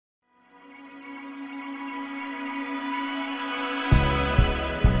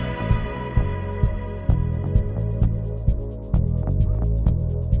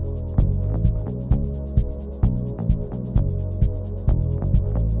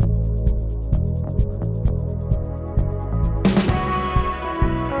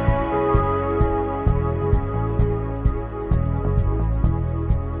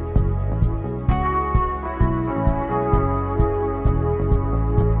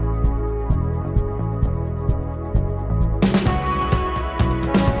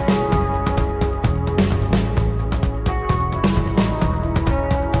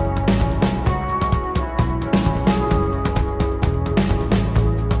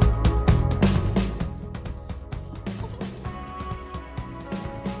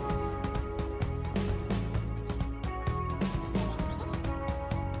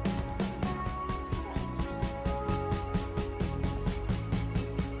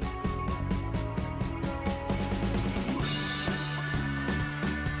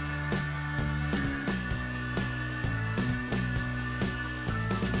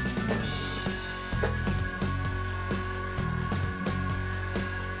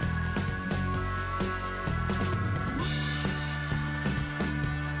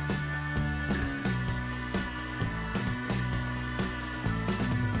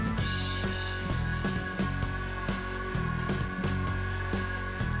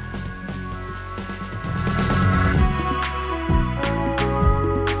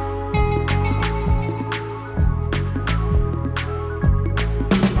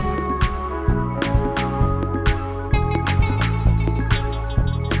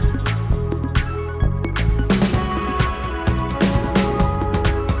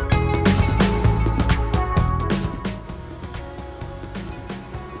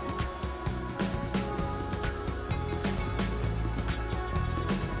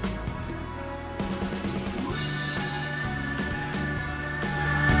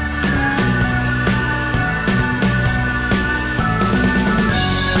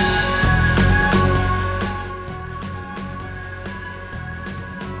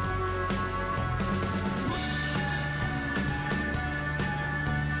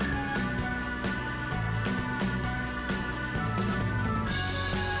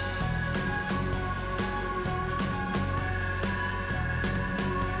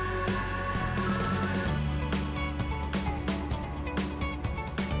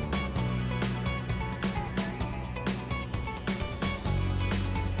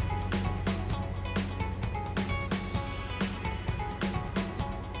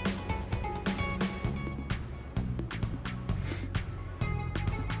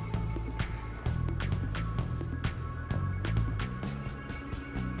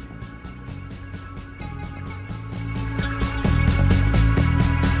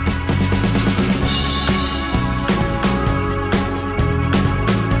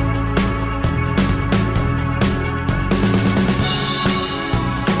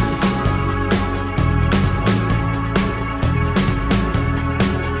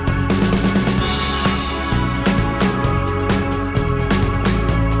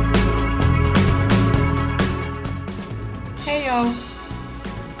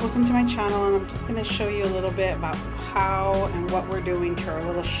to show you a little bit about how and what we're doing to our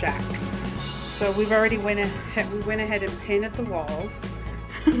little shack. So we've already went ahead and painted the walls.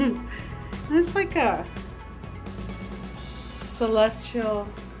 And it's like a celestial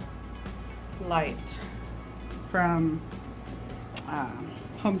light from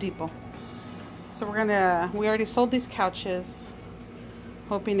Home Depot. So we already sold these couches,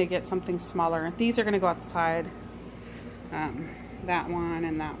 hoping to get something smaller. These are gonna go outside. That one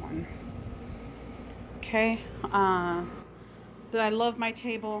and that one. Okay. I love my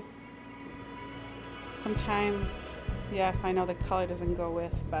table. Sometimes, yes, I know the color doesn't go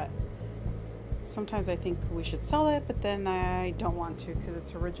with, but sometimes I think we should sell it, but then I don't want to because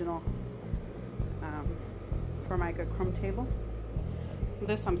it's original for my good chrome table.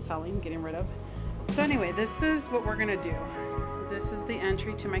 This I'm selling, getting rid of. So anyway, this is what we're gonna do. This is the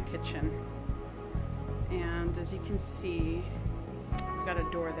entry to my kitchen. And as you can see, I've got a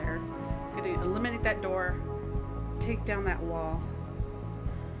door there. I'm gonna eliminate that door, take down that wall,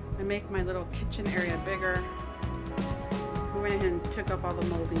 and make my little kitchen area bigger. We went ahead and took up all the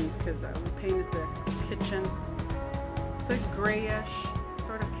moldings because we painted the kitchen. It's a grayish,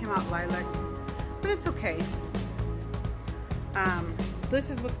 sort of came out lilac, but it's okay. This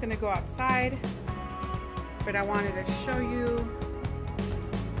is what's gonna go outside, but I wanted to show you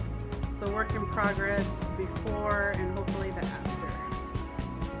the work in progress before and hopefully the after.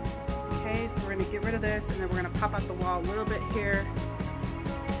 Okay, so we're gonna get rid of this and then we're gonna pop out the wall a little bit here.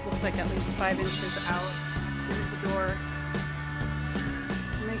 Looks like at least 5 inches out. Here's the door.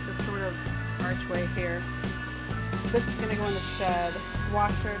 Make this sort of archway here. This is gonna go in the shed.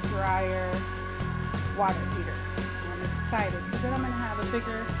 Washer, dryer, water heater. And I'm excited because then I'm gonna have a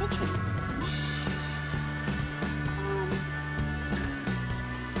bigger kitchen.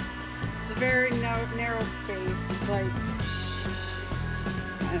 It's a very narrow space, like,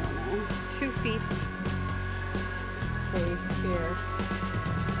 I don't know, 2 feet space here.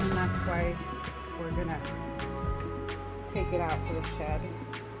 And that's why we're gonna take it out to the shed.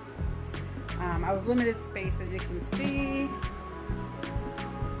 I was limited space, as you can see,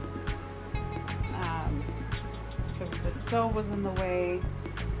 because the stove was in the way.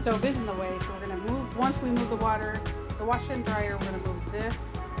 The stove is in the way, so we're gonna move. Once we move the washer and dryer, we're gonna move this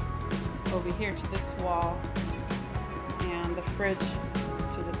over here to this wall, and the fridge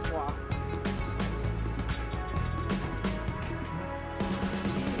to this wall.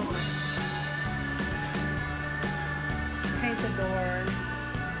 Paint the door.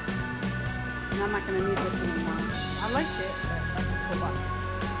 And I'm not going to need this anymore. I liked it, but that's a lot.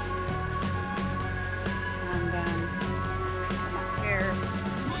 And then my hair.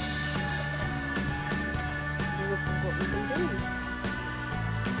 And this is what we've been doing.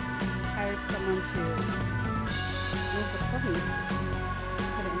 Hired someone to move the plumbing.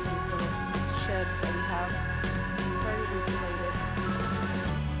 Put it into this little shed that we have. It's already insulated.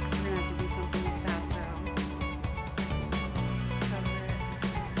 We're going to have to do something like that though. Cover it.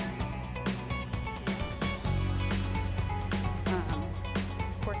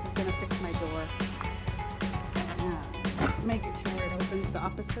 Of course, it's going to fix my door. Make it to where it opens the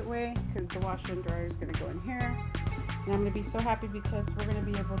opposite way because the washer and dryer is going to go in here. And I'm going to be so happy because we're going to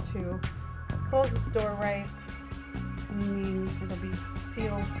be able to close this door right. I mean, it'll be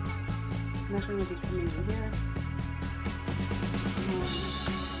sealed. Nothing will be coming in here.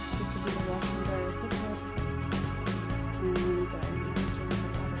 This will be the washer and dryer hookup. And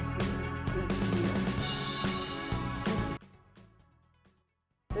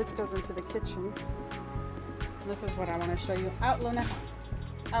this goes into the kitchen. This is what I want to show you. Out, Luna.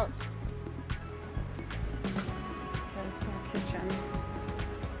 Out. That is our kitchen.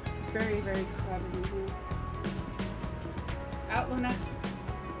 It's very, very crowded in here. Out, Luna.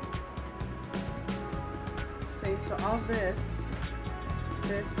 See, so all this,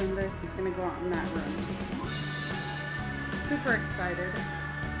 and this is going to go out in that room. Super excited.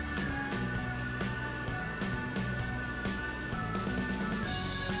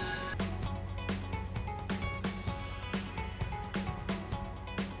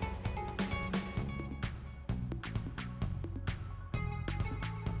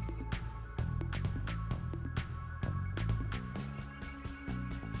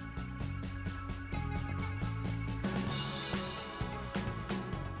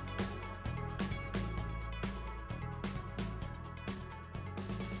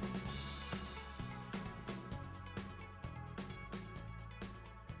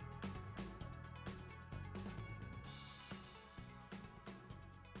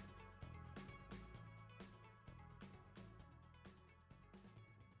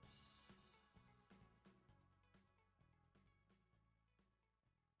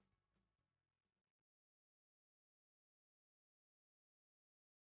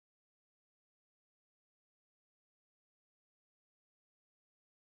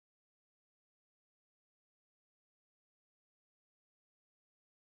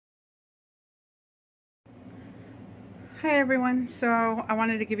 Hi everyone, so I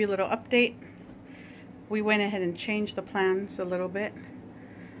wanted to give you a little update. We went ahead and changed the plans a little bit.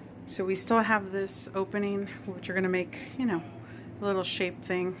 So we still have this opening, which we're going to make, you know, a little shape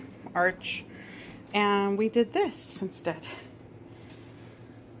thing, arch. And we did this instead.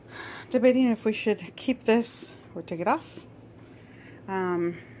 Debating if we should keep this or take it off.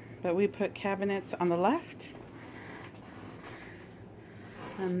 But we put cabinets on the left.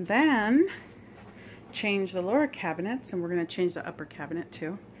 And then change the lower cabinets, and we're going to change the upper cabinet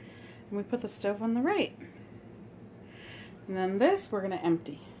too. And we put the stove on the right. And then this we're going to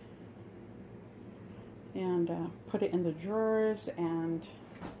empty. And put it in the drawers and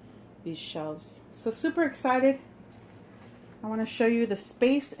these shelves. So super excited. I want to show you the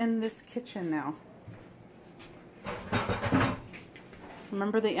space in this kitchen now.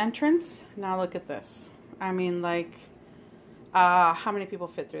 Remember the entrance? Now look at this. I mean, like, how many people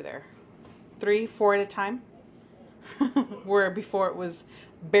fit through there? 3, 4 at a time? Where before it was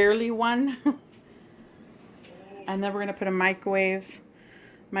barely one. And then we're going to put a microwave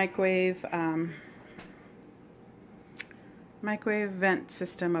vent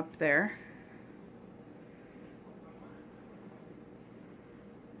system up there.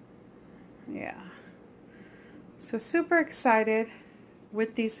 Yeah. So super excited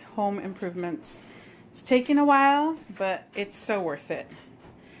with these home improvements. It's taking a while, but it's so worth it.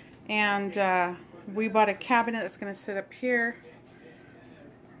 And we bought a cabinet that's going to sit up here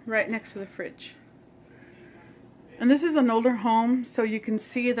right next to the fridge. And this is an older home, so you can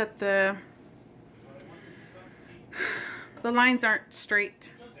see that the lines aren't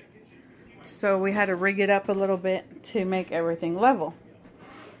straight. So we had to rig it up a little bit to make everything level.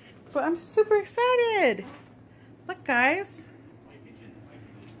 But I'm super excited. Look, guys.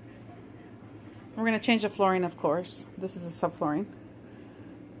 We're going to change the flooring, of course. This is the subflooring.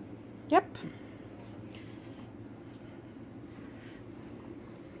 Yep.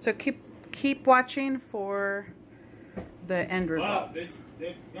 So keep watching for the end results.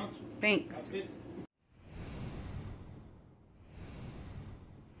 Thanks.